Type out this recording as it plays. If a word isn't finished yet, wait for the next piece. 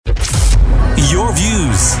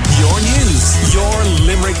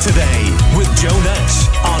Today with Joe Nash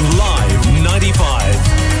on Live 95.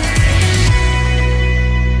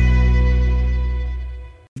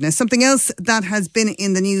 Now, something else that has been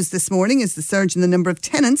in the news this morning is the surge in the number of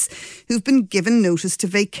tenants who've been given notice to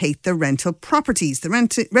vacate their rental properties.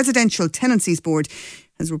 The Residential Tenancies Board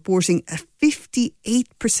is reporting a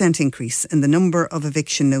 58% increase in the number of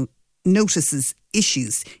eviction notices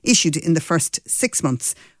issued in the first 6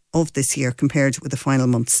 months of this year compared with the final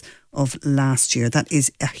months of last year. That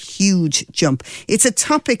is a huge jump. It's a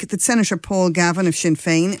topic that Senator Paul Gavin of Sinn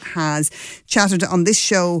Féin has chatted on this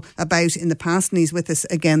show about in the past, and he's with us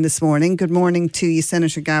again this morning. Good morning to you,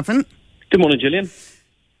 Senator Gavin. Good morning, Gillian.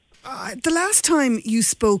 The last time you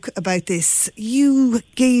spoke about this, you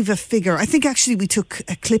gave a figure. I think actually we took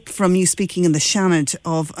a clip from you speaking in the Shannon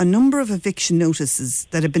of a number of eviction notices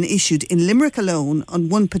that have been issued in Limerick alone on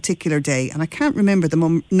one particular day. And I can't remember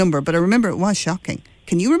the number, but I remember it was shocking.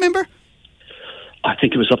 Can you remember? I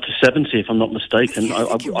think it was up to 70, if I'm not mistaken. I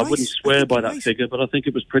wouldn't swear by that figure, but I think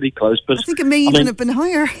it was pretty close. But I think it may even have been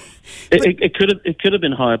higher. It could have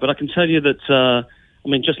been higher, but I can tell you that...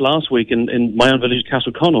 just last week in my own village,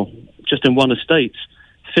 Castleconnell, just in one estate,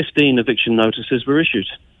 15 eviction notices were issued.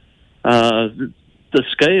 The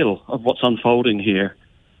scale of what's unfolding here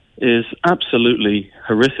is absolutely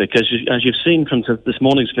horrific. As you've seen from this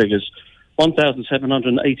morning's figures,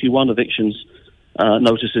 1,781 evictions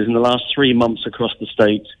notices in the last 3 months across the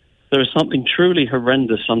state. There is something truly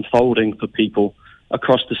horrendous unfolding for people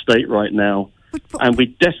across the state right now. And we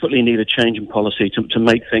desperately need a change in policy to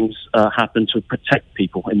make things happen to protect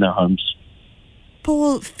people in their homes.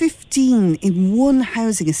 Paul, 15 in one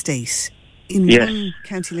housing estate in one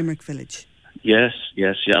County Limerick village. Yes.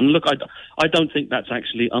 And look, I don't think that's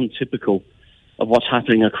actually untypical of what's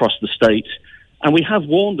happening across the state. And we have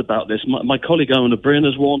warned about this. My colleague Owen O'Brien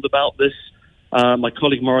has warned about this. My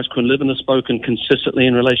colleague Maurice Quinlivan has spoken consistently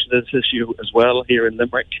in relation to this issue as well here in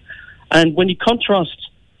Limerick. And when you contrast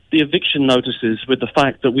the eviction notices with the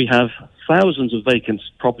fact that we have thousands of vacant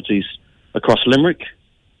properties across Limerick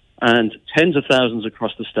and tens of thousands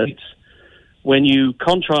across the state, when you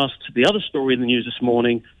contrast the other story in the news this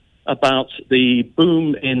morning about the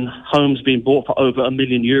boom in homes being bought for over €1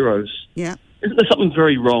 million, isn't there something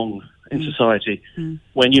very wrong in society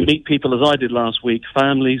when you meet people, as I did last week,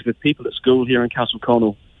 families with people at school here in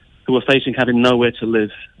Castleconnell who are facing having nowhere to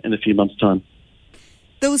live in a few months' time?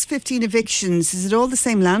 Those 15 evictions, is it all the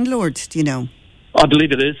same landlord, do you know? I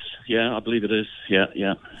believe it is. Yeah, I believe it is.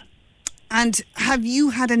 Yeah. And have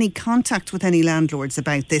you had any contact with any landlords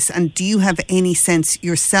about this? And do you have any sense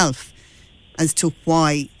yourself as to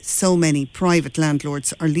why so many private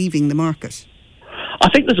landlords are leaving the market? I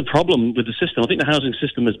think there's a problem with the system. I think the housing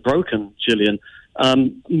system is broken, Gillian.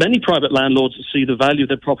 Many private landlords see the value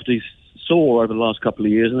their properties saw over the last couple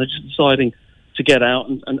of years, and they're just deciding to get out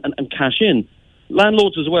and cash in.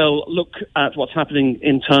 Landlords as well look at what's happening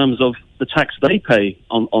in terms of the tax they pay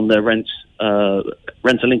on their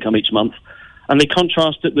rental income each month, and they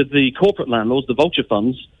contrast it with the corporate landlords, the vulture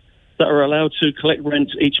funds, that are allowed to collect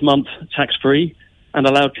rent each month tax-free and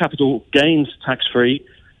allowed capital gains tax-free.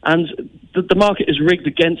 And the market is rigged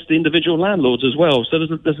against the individual landlords as well. So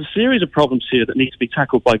there's a series of problems here that need to be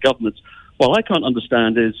tackled by government. What I can't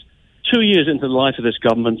understand is 2 years into the life of this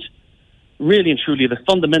government, really and truly the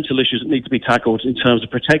fundamental issues that need to be tackled in terms of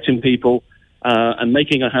protecting people and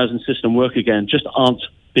making our housing system work again just aren't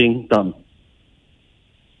being done.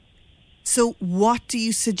 So what do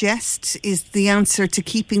you suggest is the answer to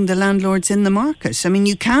keeping the landlords in the market? I mean,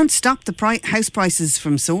 you can't stop the house prices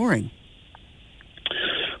from soaring.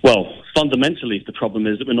 Well, fundamentally, the problem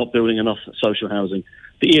is that we're not building enough social housing.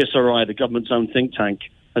 The ESRI, the government's own think tank,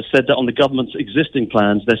 has said that on the government's existing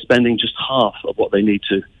plans, they're spending just half of what they need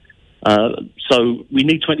to. So we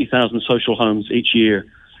need 20,000 social homes each year.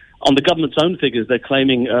 On the government's own figures, they're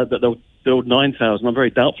claiming that they'll build 9,000. I'm very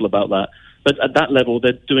doubtful about that. But at that level,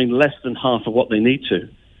 they're doing less than half of what they need to.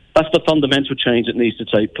 That's the fundamental change that needs to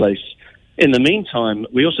take place. In the meantime,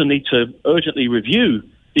 we also need to urgently review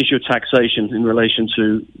the issue of taxation in relation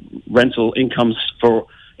to rental incomes for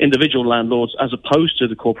individual landlords as opposed to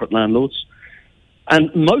the corporate landlords. And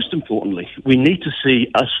most importantly, we need to see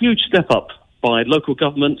a huge step up by local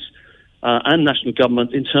governments and national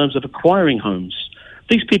government in terms of acquiring homes.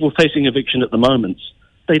 These people facing eviction at the moment,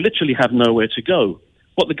 they literally have nowhere to go.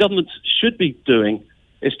 What the government should be doing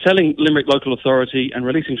is telling Limerick Local Authority and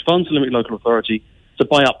releasing funds to Limerick Local Authority to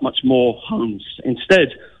buy up much more homes.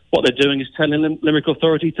 Instead, what they're doing is telling Limerick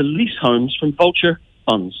Authority to lease homes from vulture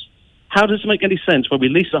funds. How does it make any sense when we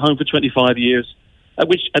lease a home for 25 years,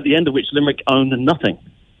 at the end of which Limerick owned nothing?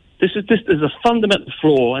 This is a fundamental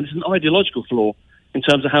flaw, and it's an ideological flaw in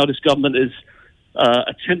terms of how this government is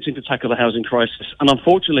attempting to tackle the housing crisis. And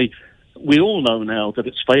unfortunately, we all know now that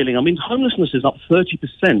it's failing. I mean, homelessness is up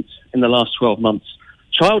 30% in the last 12 months.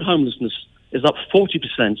 Child homelessness is up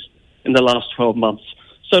 40% in the last 12 months.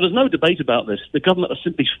 So there's no debate about this. The government are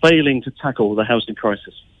simply failing to tackle the housing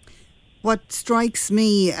crisis. What strikes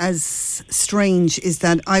me as strange is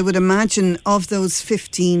that I would imagine of those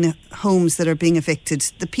 15 homes that are being evicted,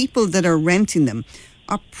 the people that are renting them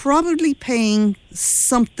are probably paying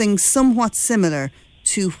something somewhat similar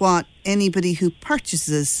to what anybody who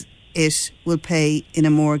purchases it will pay in a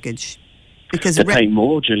mortgage. Because they're paying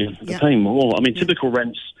more, Gillian. They're paying more. I mean, typical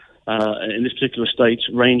rents in this particular estate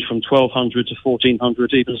range from $1,200 to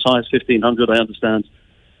 $1,400, even as high as $1,500, I understand,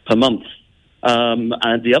 per month.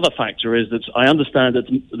 And the other factor is that I understand that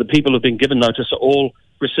the people who have been given notice are all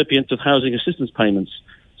recipients of housing assistance payments.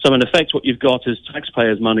 So in effect, what you've got is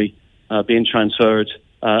taxpayers' money being transferred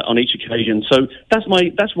on each occasion. So that's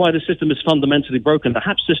why the system is fundamentally broken. The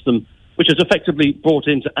HAP system, which is effectively brought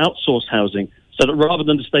in to outsource housing, so that rather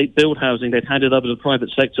than the state build housing, they'd hand it over to the private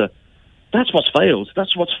sector. That's what's failed.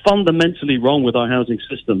 That's what's fundamentally wrong with our housing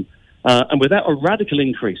system. And without a radical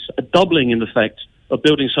increase, a doubling in effect of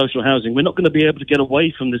building social housing, we're not going to be able to get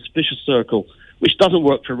away from this vicious circle, which doesn't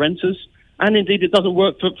work for renters, and indeed it doesn't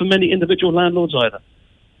work for many individual landlords either.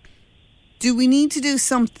 Do we need to do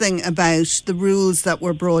something about the rules that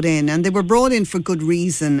were brought in? And they were brought in for good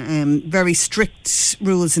reason, very strict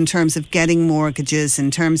rules in terms of getting mortgages, in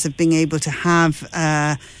terms of being able to have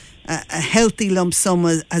a healthy lump sum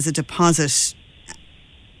as a deposit.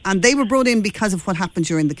 And they were brought in because of what happened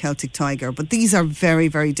during the Celtic Tiger. But these are very,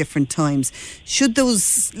 very different times. Should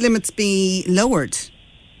those limits be lowered?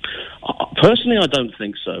 Personally, I don't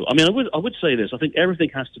think so. I mean, I would say this. I think everything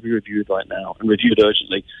has to be reviewed right now and reviewed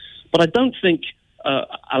urgently. But I don't think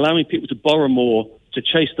allowing people to borrow more to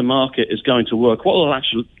chase the market is going to work. What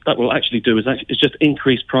that will actually do is just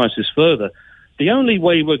increase prices further. The only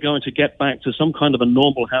way we're going to get back to some kind of a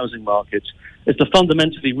normal housing market is to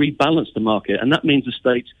fundamentally rebalance the market, and that means the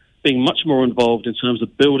state being much more involved in terms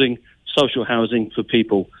of building social housing for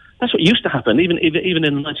people. That's what used to happen. Even in the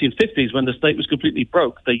 1950s, when the state was completely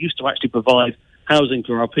broke, they used to actually provide housing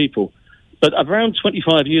for our people. But around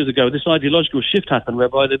 25 years ago, this ideological shift happened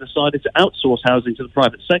whereby they decided to outsource housing to the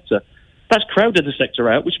private sector. That's crowded the sector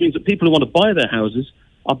out, which means that people who want to buy their houses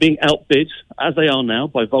are being outbid, as they are now,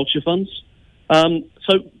 by vulture funds.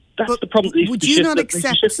 So that's the problem. Would you not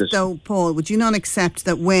accept, though, Paul, would you not accept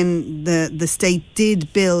that when the state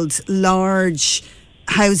did build large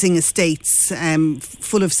housing estates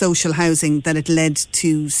full of social housing, that it led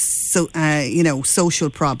to social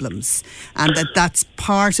problems, and that's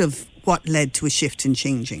part of what led to a shift in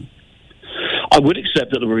changing? I would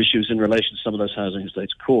accept that there were issues in relation to some of those housing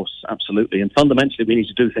estates, of course, absolutely. And fundamentally, we need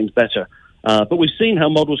to do things better. But we've seen how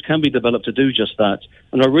models can be developed to do just that.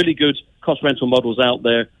 And there are really good cost rental models out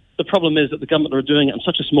there. The problem is that the government are doing it on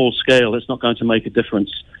such a small scale, it's not going to make a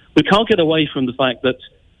difference. We can't get away from the fact that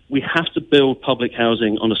we have to build public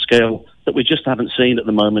housing on a scale that we just haven't seen at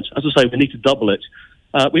the moment. As I say, we need to double it.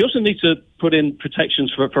 We also need to put in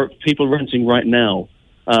protections for people renting right now.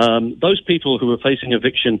 Those people who are facing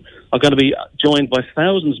eviction are going to be joined by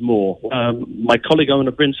thousands more. My colleague Owen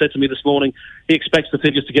Bryn said to me this morning he expects the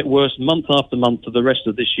figures to get worse month after month for the rest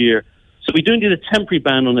of this year. So we do need a temporary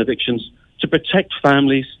ban on evictions to protect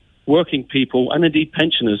families, working people, and indeed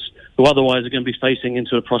pensioners who otherwise are going to be facing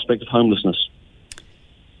into a prospect of homelessness.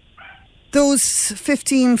 Those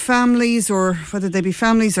 15 families, or whether they be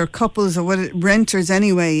families or couples or renters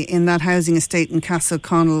anyway, in that housing estate in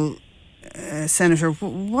Castleconnell, Senator,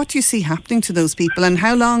 what do you see happening to those people, and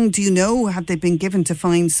how long do you know have they been given to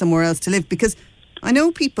find somewhere else to live? Because I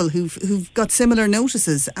know people who've got similar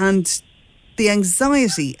notices, and the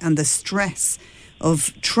anxiety and the stress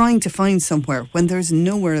of trying to find somewhere when there's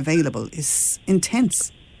nowhere available is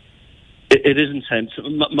intense. It is intense.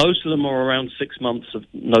 Most of them are around 6 months of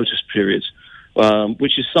notice periods,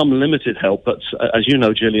 which is some limited help. But as you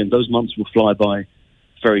know, Gillian, those months will fly by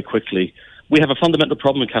very quickly. We have a fundamental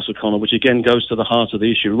problem in Castleconnell, which again goes to the heart of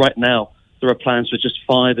the issue. Right now, there are plans for just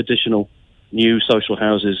 5 additional new social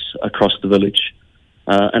houses across the village.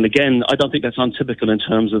 And again, I don't think that's untypical in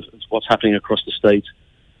terms of what's happening across the state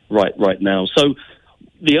right now. So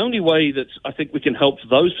the only way that I think we can help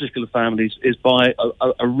those particular families is by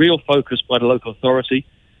a real focus by the local authority.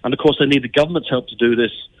 And of course, they need the government's help to do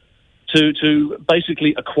this, to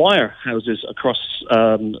basically acquire houses across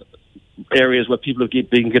areas where people have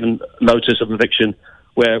been given notice of eviction,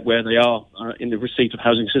 where they are in the receipt of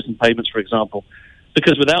housing assistance payments, for example.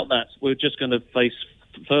 Because without that, we're just going to face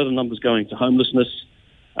further numbers going to homelessness.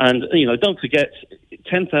 And, don't forget,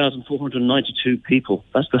 10,492 people,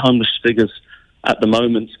 that's the homeless figures at the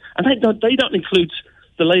moment. And they don't include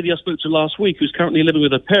the lady I spoke to last week who's currently living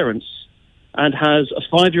with her parents and has a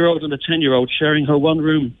 5-year-old and a 10-year-old sharing her one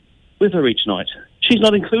room with her each night. She's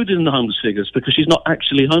not included in the homeless figures because she's not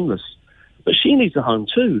actually homeless. But she needs a home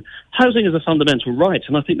too. Housing is a fundamental right,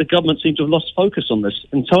 and I think the government seems to have lost focus on this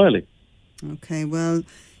entirely. Okay, well,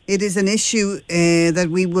 it is an issue that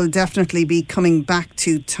we will definitely be coming back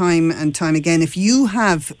to time and time again. If you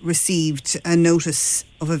have received a notice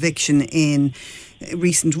of eviction in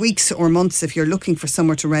recent weeks or months, if you're looking for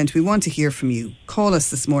somewhere to rent, we want to hear from you. Call us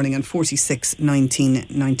this morning on 46 19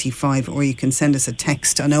 95, or you can send us a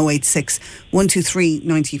text on 086 123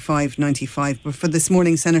 95 95. But for this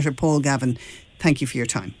morning, Senator Paul Gavin, thank you for your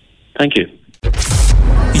time. Thank you.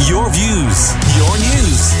 Your views, your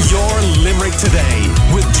news, your Limerick Today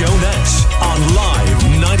with Joe Nash on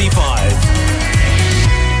Live 95.